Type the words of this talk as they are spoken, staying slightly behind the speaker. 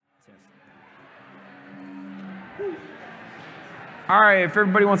All right, if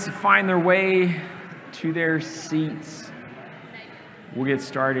everybody wants to find their way to their seats, we'll get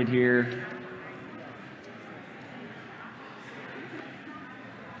started here.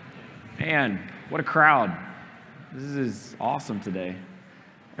 Man, what a crowd. This is awesome today.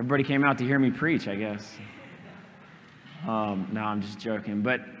 Everybody came out to hear me preach, I guess. No, I'm just joking.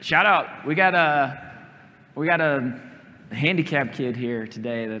 But shout out, we got a handicapped kid here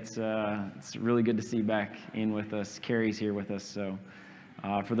today. It's really good to see back in with us. Carrie's here with us. So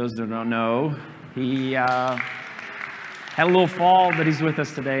for those that don't know, he had a little fall, but he's with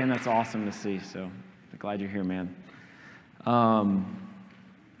us today, and that's awesome to see. So I'm glad you're here, man.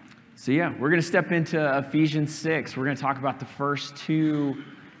 So yeah, we're going to step into Ephesians 6. We're going to talk about the first two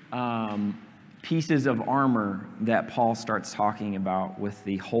pieces of armor that Paul starts talking about with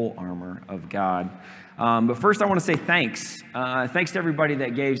the whole armor of God. But first I want to say thanks. Thanks to everybody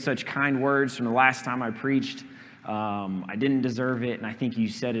that gave such kind words from the last time I preached. I didn't deserve it, and I think you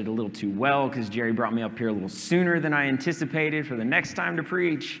said it a little too well because Jerry brought me up here a little sooner than I anticipated for the next time to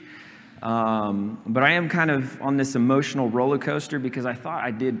preach. But I am kind of on this emotional roller coaster because I thought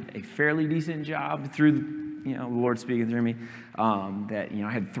I did a fairly decent job through the Lord speaking through me, that,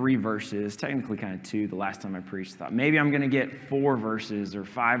 I had 3 verses, technically kind of 2 the last time I preached. Thought maybe I'm going to get 4 verses or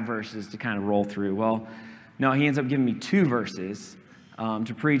 5 verses to kind of roll through. Well, no, he ends up giving me 2 verses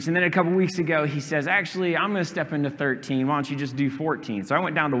to preach. And then a couple weeks ago, he says, actually, I'm going to step into 13. Why don't you just do 14? So I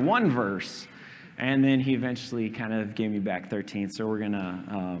went down to 1 verse, and then he eventually kind of gave me back 13. So we're going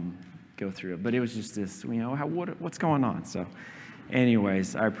to go through it. But it was just this, what's going on? So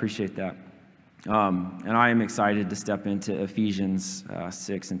anyways, I appreciate that. And I am excited to step into Ephesians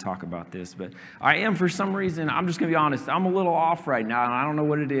 6 and talk about this. But I am, for some reason, I'm just going to be honest, I'm a little off right now, and I don't know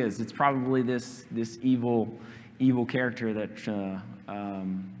what it is. It's probably this evil character that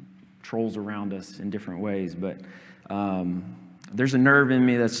trolls around us in different ways. But there's a nerve in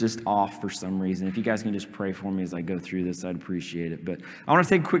me that's just off for some reason. If you guys can just pray for me as I go through this, I'd appreciate it. But I want to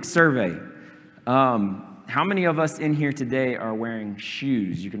take a quick survey. How many of us in here today are wearing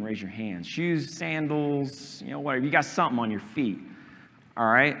shoes? You can raise your hands. Shoes, sandals, whatever. You got something on your feet. All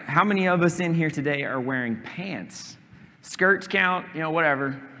right. How many of us in here today are wearing pants? Skirts count,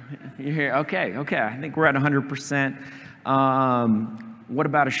 whatever. You're here. Okay. I think we're at 100%. What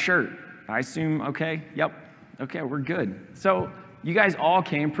about a shirt? I assume, okay. Yep. Okay, we're good. So you guys all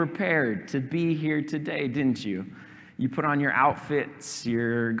came prepared to be here today, didn't you? You put on your outfits,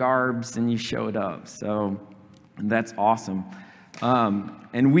 your garbs, and you showed up. So that's awesome.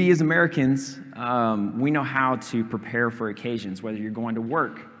 And we as Americans, we know how to prepare for occasions. Whether you're going to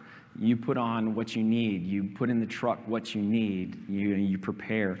work, you put on what you need. You put in the truck what you need. You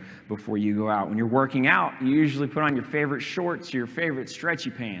prepare before you go out. When you're working out, you usually put on your favorite shorts, your favorite stretchy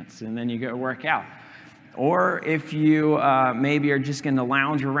pants, and then you go work out. Or if you maybe are just going to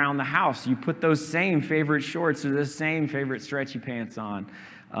lounge around the house, you put those same favorite shorts or the same favorite stretchy pants on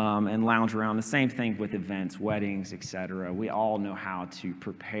and lounge around. The same thing with events, weddings, etc. We all know how to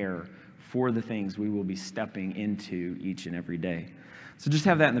prepare for the things we will be stepping into each and every day. So just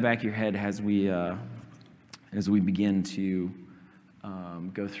have that in the back of your head as we begin to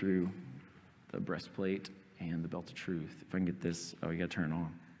go through the breastplate and the belt of truth. If I can get this, you got to turn it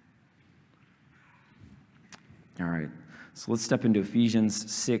on. All right, so let's step into Ephesians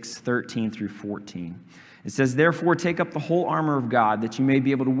 6:13 through 14. It says, therefore, take up the whole armor of God, that you may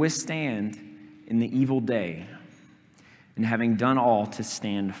be able to withstand in the evil day, and having done all, to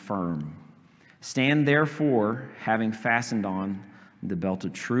stand firm. Stand therefore, having fastened on the belt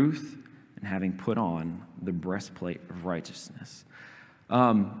of truth, and having put on the breastplate of righteousness.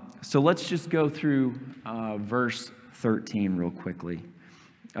 So let's just go through verse 13 real quickly.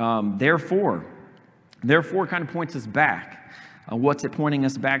 Therefore kind of points us back. What's it pointing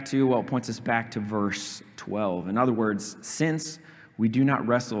us back to? Well, it points us back to verse 12. In other words, since we do not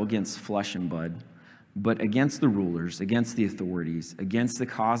wrestle against flesh and blood, but against the rulers, against the authorities, against the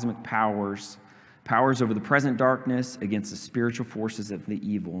cosmic powers over the present darkness, against the spiritual forces of the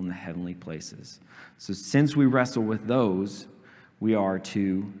evil in the heavenly places. So since we wrestle with those, we are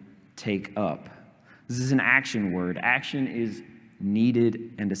to take up. This is an action word. Action is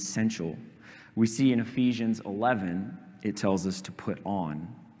needed and essential. We see in Ephesians 11, it tells us to put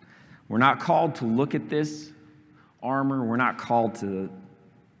on. We're not called to look at this armor. We're not called to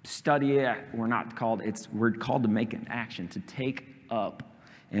study it. We're called to make an action, to take up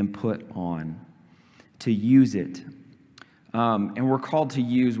and put on, to use it. And we're called to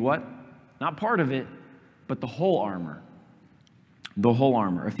use what? Not part of it, but the whole armor. The whole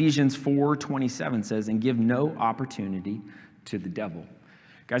armor. Ephesians 4:27 says, and give no opportunity to the devil.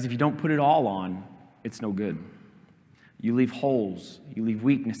 Guys, if you don't put it all on, it's no good. You leave holes, you leave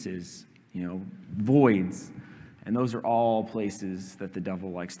weaknesses, voids, and those are all places that the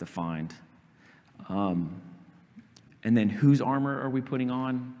devil likes to find. And then whose armor are we putting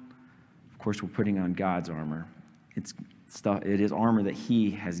on? Of course, we're putting on God's armor. It is armor that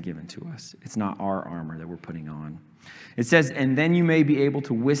he has given to us. It's not our armor that we're putting on. It says, and then you may be able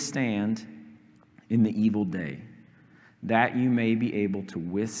to withstand in the evil day. That you may be able to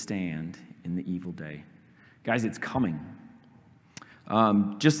withstand in the evil day. Guys, it's coming.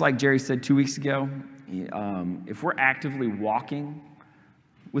 Just like Jerry said 2 weeks ago, if we're actively walking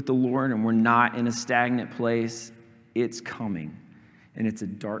with the Lord and we're not in a stagnant place, it's coming. And it's a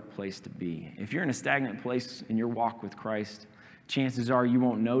dark place to be. If you're in a stagnant place in your walk with Christ, chances are you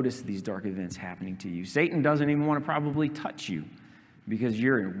won't notice these dark events happening to you. Satan doesn't even want to probably touch you because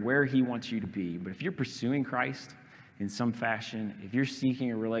you're where he wants you to be. But if you're pursuing Christ in some fashion, if you're seeking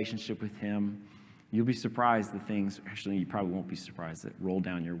a relationship with him, you'll be surprised actually you probably won't be surprised, that roll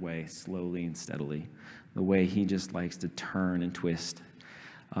down your way slowly and steadily, the way he just likes to turn and twist.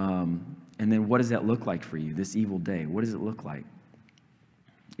 And then what does that look like for you, this evil day? What does it look like?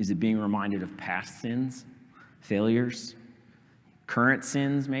 Is it being reminded of past sins, failures, current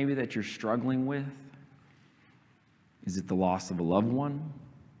sins maybe that you're struggling with? Is it the loss of a loved one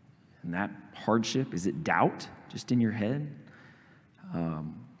and that hardship? Is it doubt just in your head?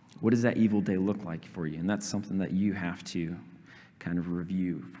 What does that evil day look like for you? And that's something that you have to kind of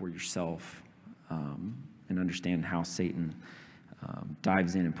review for yourself and understand how Satan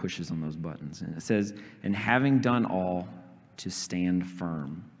dives in and pushes on those buttons. And it says, and having done all, to stand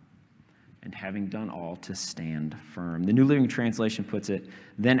firm. And having done all, to stand firm. The New Living Translation puts it,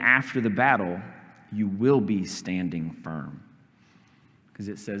 then after the battle, you will be standing firm. Because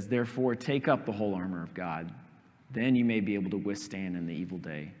it says, therefore, take up the whole armor of God. Then you may be able to withstand in the evil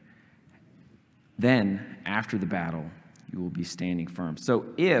day. Then, after the battle, you will be standing firm. So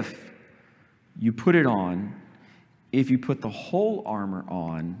if you put it on, if you put the whole armor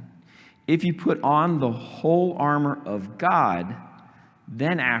on, if you put on the whole armor of God,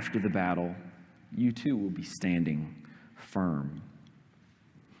 then after the battle, you too will be standing firm.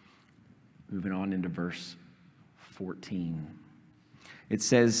 Moving on into verse 14. It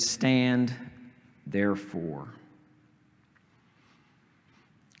says, stand therefore.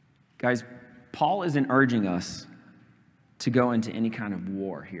 Guys, Paul isn't urging us to go into any kind of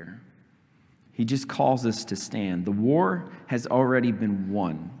war here. He just calls us to stand. The war has already been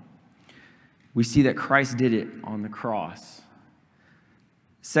won. We see that Christ did it on the cross.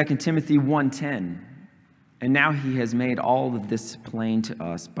 2 Timothy 1:10, and now he has made all of this plain to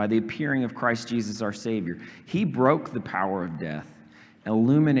us by the appearing of Christ Jesus our Savior. He broke the power of death,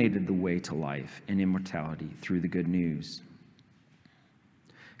 illuminated the way to life and immortality through the good news.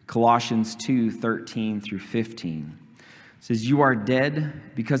 Colossians 2:13 through 15 says, you are dead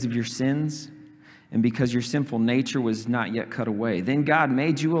because of your sins and because your sinful nature was not yet cut away. Then God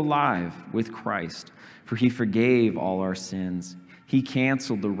made you alive with Christ, for he forgave all our sins. He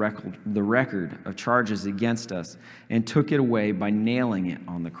canceled the record of charges against us and took it away by nailing it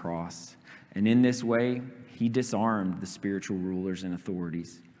on the cross. And in this way, he disarmed the spiritual rulers and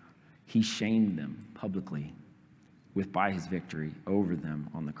authorities. He shamed them publicly by his victory over them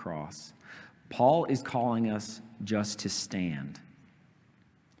on the cross. Paul is calling us just to stand.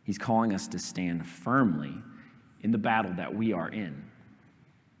 He's calling us to stand firmly in the battle that we are in.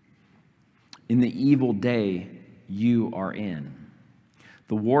 In the evil day you are in.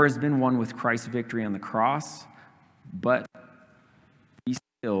 The war has been won with Christ's victory on the cross, but we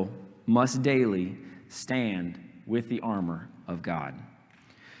still must daily stand with the armor of God.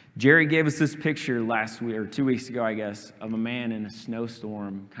 Jerry gave us this picture last week, or 2 weeks ago, I guess, of a man in a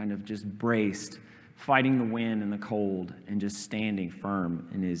snowstorm, kind of just braced, fighting the wind and the cold, and just standing firm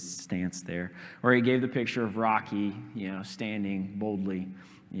in his stance there. Or he gave the picture of Rocky, standing boldly,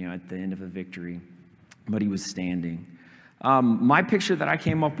 at the end of a victory, but he was standing. My picture that I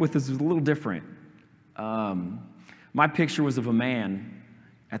came up with is a little different. My picture was of a man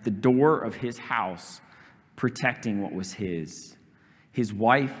at the door of his house protecting what was his. His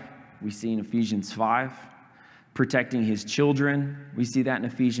wife, we see in Ephesians 5. Protecting his children, we see that in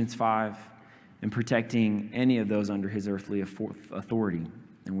Ephesians 5. And protecting any of those under his earthly authority,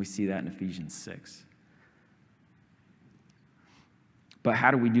 and we see that in Ephesians 6. But how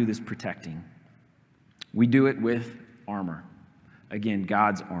do we do this protecting? We do it with armor. Again,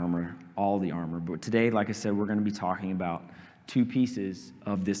 God's armor, all the armor. But today, like I said, we're going to be talking about two pieces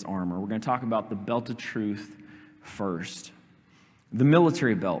of this armor. We're going to talk about the belt of truth first. The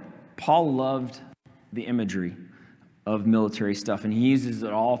military belt. Paul loved the imagery of military stuff, and he uses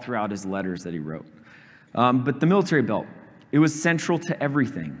it all throughout his letters that he wrote. But the military belt, it was central to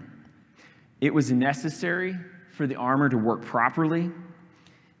everything. It was necessary for the armor to work properly.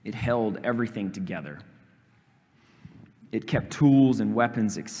 It held everything together. It kept tools and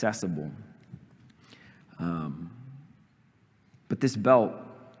weapons accessible. But this belt,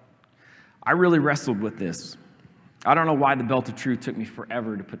 I really wrestled with this. I don't know why the belt of truth took me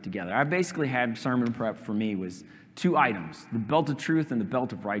forever to put together. I basically had sermon prep for me was 2 items, the belt of truth and the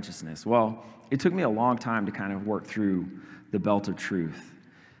belt of righteousness. Well, it took me a long time to kind of work through the belt of truth.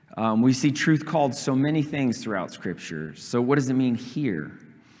 We see truth called so many things throughout Scripture. So what does it mean here?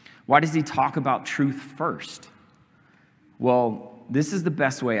 Why does he talk about truth first? Well, this is the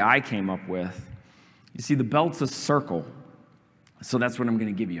best way I came up with. You see, the belt's a circle. So that's what I'm going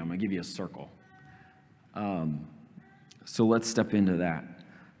to give you. I'm going to give you a circle. So let's step into that.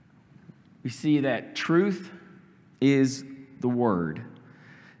 We see that truth is the word.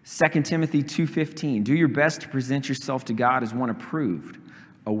 2 Timothy 2:15, do your best to present yourself to God as one approved,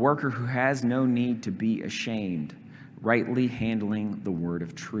 a worker who has no need to be ashamed, rightly handling the word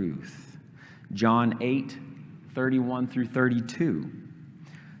of truth. John 8:31 through 32.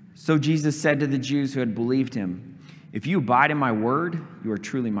 So Jesus said to the Jews who had believed him, if you abide in my word, you are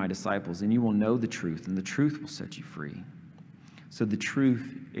truly my disciples, and you will know the truth, and the truth will set you free. So the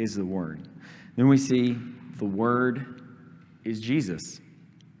truth is the word. Then we see the word is Jesus.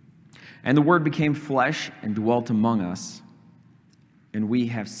 And the word became flesh and dwelt among us, and we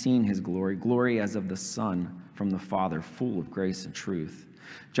have seen his glory, glory as of the Son from the Father, full of grace and truth.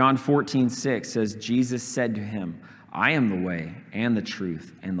 John 14:6 says, Jesus said to him, I am the way and the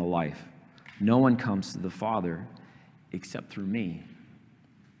truth and the life. No one comes to the Father except through me.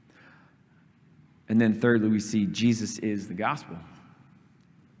 And then thirdly, we see Jesus is the gospel.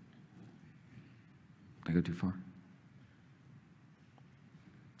 Did I go too far?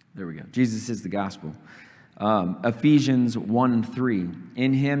 There we go. Jesus is the gospel. Ephesians 1:3.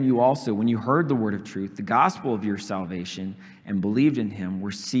 In him you also, when you heard the word of truth, the gospel of your salvation, and believed in him,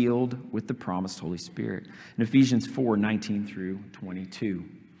 were sealed with the promised Holy Spirit. In Ephesians 4:19 through 22.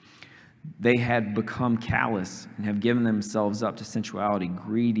 They had become callous and have given themselves up to sensuality,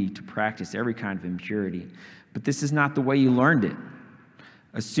 greedy to practice every kind of impurity. But this is not the way you learned it,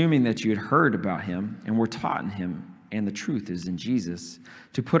 assuming that you had heard about him and were taught in him, and the truth is in Jesus,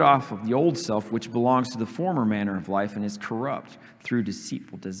 to put off of the old self, which belongs to the former manner of life and is corrupt through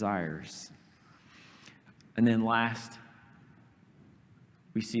deceitful desires. And then last,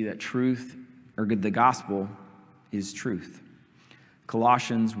 we see that truth, or the gospel, is truth.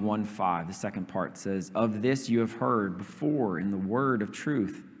 Colossians 1:5, the second part says, of this you have heard before in the word of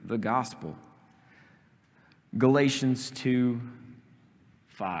truth, the gospel. Galatians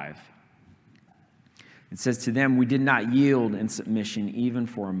 2:5. It says, to them we did not yield in submission even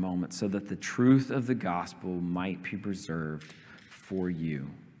for a moment, so that the truth of the gospel might be preserved for you.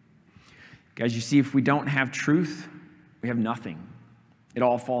 Guys, you see, if we don't have truth, we have nothing. It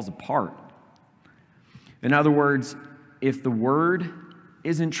all falls apart. In other words, if the word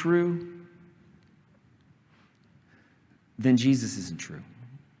isn't true, then Jesus isn't true.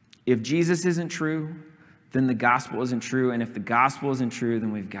 If Jesus isn't true, then the gospel isn't true. And if the gospel isn't true,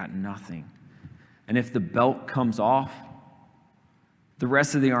 then we've got nothing. And if the belt comes off, the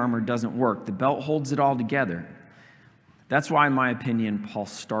rest of the armor doesn't work. The belt holds it all together. That's why, in my opinion, Paul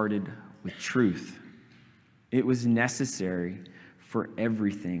started with truth. It was necessary for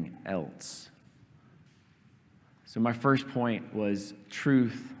everything else. So my first point was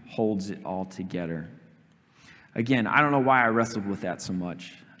truth holds it all together. Again, I don't know why I wrestled with that so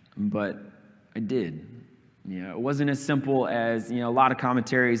much, but I did. It wasn't as simple as, a lot of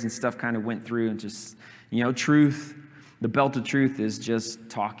commentaries and stuff kind of went through and just, truth, the belt of truth is just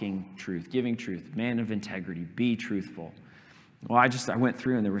talking truth, giving truth, man of integrity, be truthful. Well, I went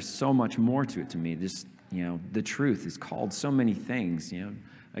through and there was so much more to it to me. Just, the truth is called so many things.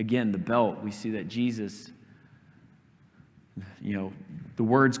 Again, the belt, we see that Jesus, the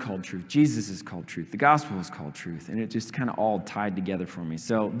word's called truth. Jesus is called truth. The gospel is called truth. And it just kind of all tied together for me.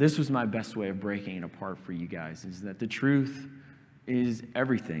 So this was my best way of breaking it apart for you guys, is that the truth is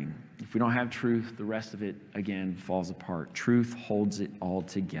everything. If we don't have truth, the rest of it, again, falls apart. Truth holds it all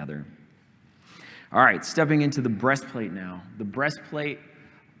together. All right, stepping into the breastplate now. The breastplate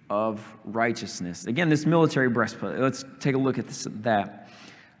of righteousness. Again, this military breastplate. Let's take a look at that.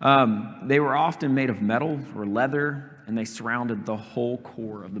 They were often made of metal or leather, and they surrounded the whole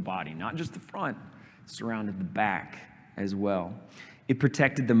core of the body, not just the front, surrounded the back as well. It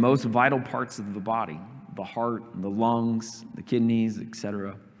protected the most vital parts of the body, the heart, the lungs, the kidneys,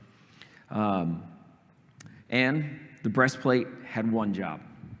 etc. And the breastplate had one job: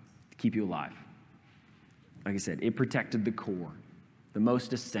 to keep you alive. Like I said, it protected the core, the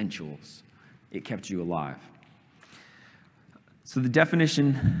most essentials. It kept you alive. So the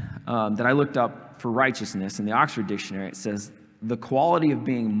definition that I looked up for righteousness in the Oxford Dictionary, it says, the quality of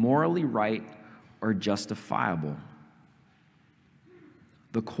being morally right or justifiable.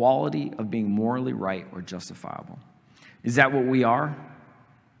 The quality of being morally right or justifiable. Is that what we are?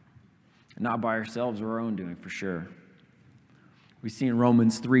 Not by ourselves or our own doing, for sure. We see in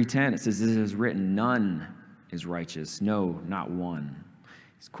Romans 3:10, it says, "It is written, none is righteous, no, not one."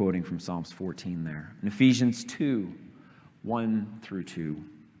 He's quoting from Psalms 14 there. In Ephesians 2:1-2,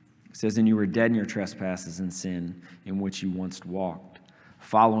 it says, "And you were dead in your trespasses and sin, in which you once walked,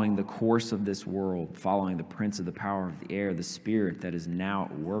 following the course of this world, following the prince of the power of the air, the spirit that is now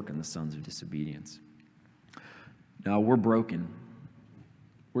at work in the sons of disobedience." Now, we're broken.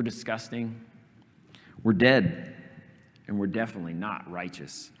 We're disgusting. We're dead. And we're definitely not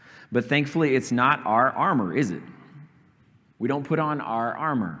righteous. But thankfully, it's not our armor, is it? We don't put on our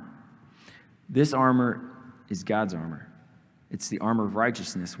armor. This armor is God's armor. It's the armor of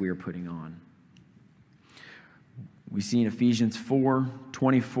righteousness we are putting on. We see in Ephesians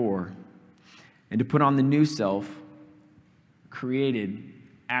 4:24, "And to put on the new self, created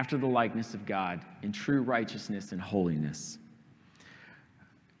after the likeness of God in true righteousness and holiness."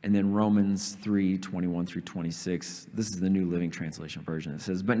 And then Romans 3:21-26, this is the New Living Translation version. It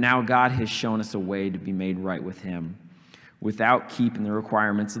says, "But now God has shown us a way to be made right with him, without keeping the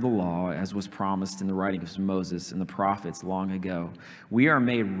requirements of the law, as was promised in the writings of Moses and the prophets long ago. We are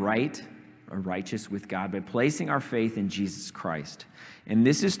made right or righteous with God by placing our faith in Jesus Christ. And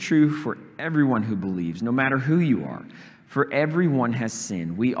this is true for everyone who believes, no matter who you are. For everyone has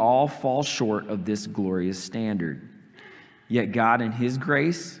sinned. We all fall short of this glorious standard. Yet God in his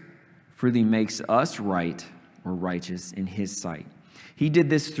grace freely makes us right or righteous in his sight. He did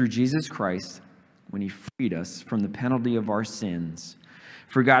this through Jesus Christ when he freed us from the penalty of our sins.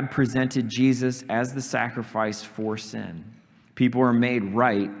 For God presented Jesus as the sacrifice for sin. People are made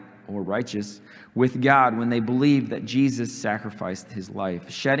right or righteous with God when they believe that Jesus sacrificed his life,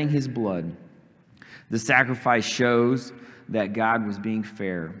 shedding his blood. The sacrifice shows that God was being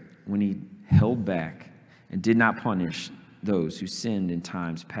fair when he held back and did not punish those who sinned in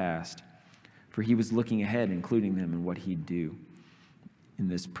times past, for he was looking ahead, including them in what he'd do in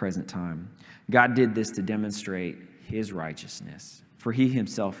this present time. God did this to demonstrate his righteousness, for he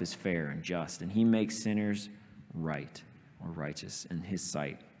himself is fair and just, and he makes sinners right or righteous in his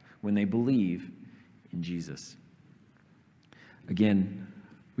sight when they believe in Jesus. Again,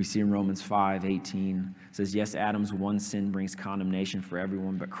 we see in Romans 5:18, it says, "Yes, Adam's one sin brings condemnation for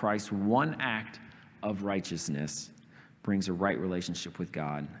everyone, but Christ's one act of righteousness brings a right relationship with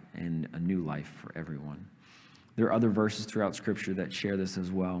God and a new life for everyone." There are other verses throughout Scripture that share this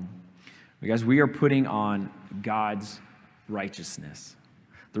as well. Because we are putting on God's righteousness,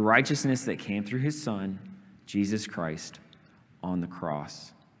 the righteousness that came through his Son, Jesus Christ, on the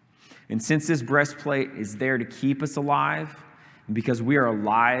cross. And since this breastplate is there to keep us alive, and because we are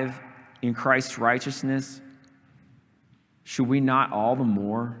alive in Christ's righteousness, should we not all the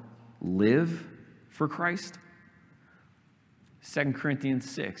more live for Christ? 2 Corinthians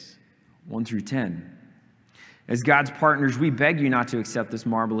 6:1-10. "As God's partners, we beg you not to accept this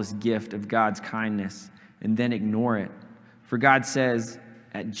marvelous gift of God's kindness and then ignore it. For God says,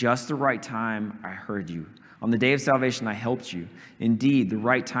 'At just the right time, I heard you. On the day of salvation, I helped you. Indeed, the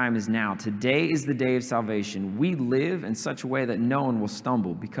right time is now. Today is the day of salvation. We live in such a way that no one will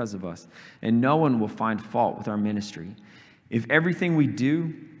stumble because of us, and no one will find fault with our ministry. In everything we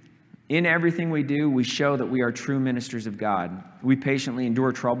do, we show that we are true ministers of God. We patiently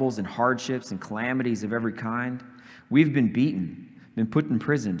endure troubles and hardships and calamities of every kind. We've been beaten, been put in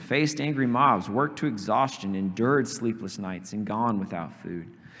prison, faced angry mobs, worked to exhaustion, endured sleepless nights, and gone without food.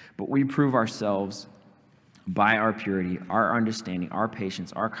 But we prove ourselves by our purity, our understanding, our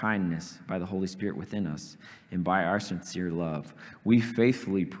patience, our kindness, by the Holy Spirit within us, and by our sincere love. We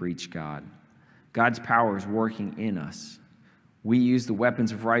faithfully preach God. God's power is working in us. We use the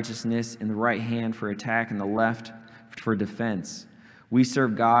weapons of righteousness in the right hand for attack and the left for defense. We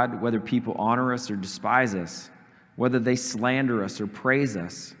serve God whether people honor us or despise us, whether they slander us or praise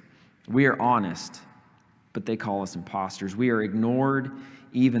us. We are honest, but they call us impostors. We are ignored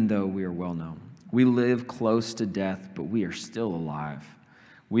even though we are well known. We live close to death, but we are still alive.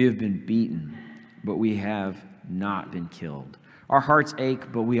 We have been beaten, but we have not been killed. Our hearts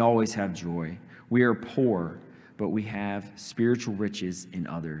ache, but we always have joy. We are poor, but we have spiritual riches in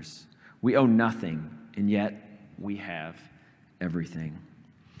others. We owe nothing, and yet we have everything."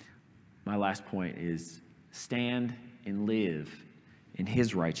 My last point is stand and live in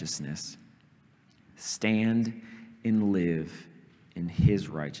his righteousness. stand and live in his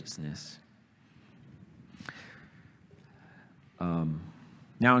righteousness.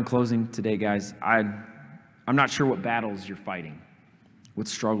 Now in closing today, guys, I'm not sure what battles you're fighting, what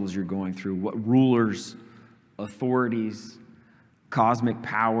struggles you're going through, what rulers, authorities, cosmic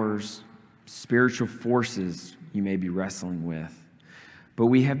powers, spiritual forces you may be wrestling with. But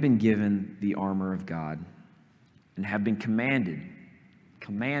we have been given the armor of God and have been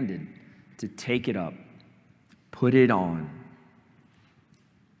commanded to take it up, put it on.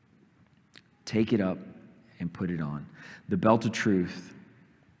 Take it up and put it on. The belt of truth.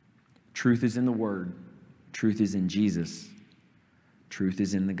 Truth is in the Word. Truth is in Jesus. Truth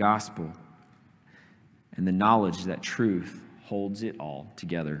is in the gospel. And the knowledge that truth holds it all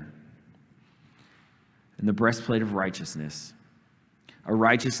together. And the breastplate of righteousness. A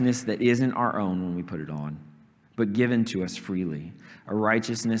righteousness that isn't our own when we put it on, but given to us freely. A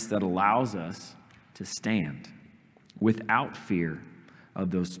righteousness that allows us to stand without fear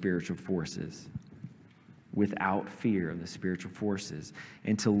of those spiritual forces. Without fear of the spiritual forces.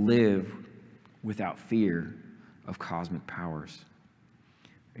 And to live without fear of cosmic powers.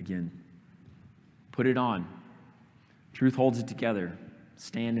 Again, put it on. Truth holds it together.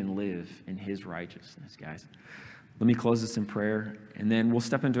 Stand and live in his righteousness, guys. Let me close this in prayer, and then we'll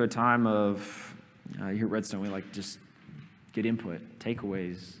step into a time of, here at Redstone, we like just get input,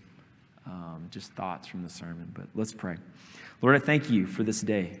 takeaways, just thoughts from the sermon. But let's pray. Lord, I thank you for this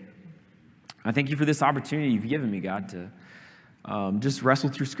day. I thank you for this opportunity you've given me, God, to just wrestle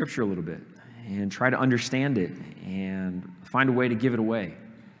through Scripture a little bit and try to understand it and find a way to give it away.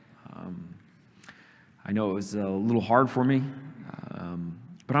 I know it was a little hard for me,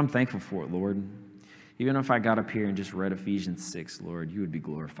 but I'm thankful for it, Lord. Even if I got up here and just read Ephesians 6, Lord, you would be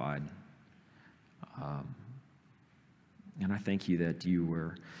glorified. And I thank you that you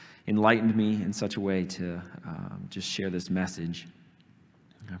were enlightened me in such a way to just share this message.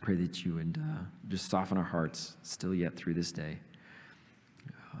 I pray that you would just soften our hearts still yet through this day.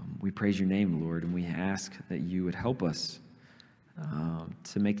 We praise your name, Lord, and we ask that you would help us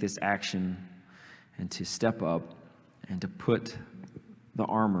to make this action and to step up and to put the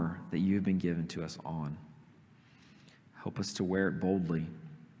armor that you have been given to us on. Help us to wear it boldly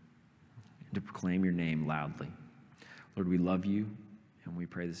and to proclaim your name loudly. Lord, we love you, and we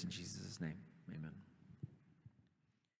pray this in Jesus' name. Amen.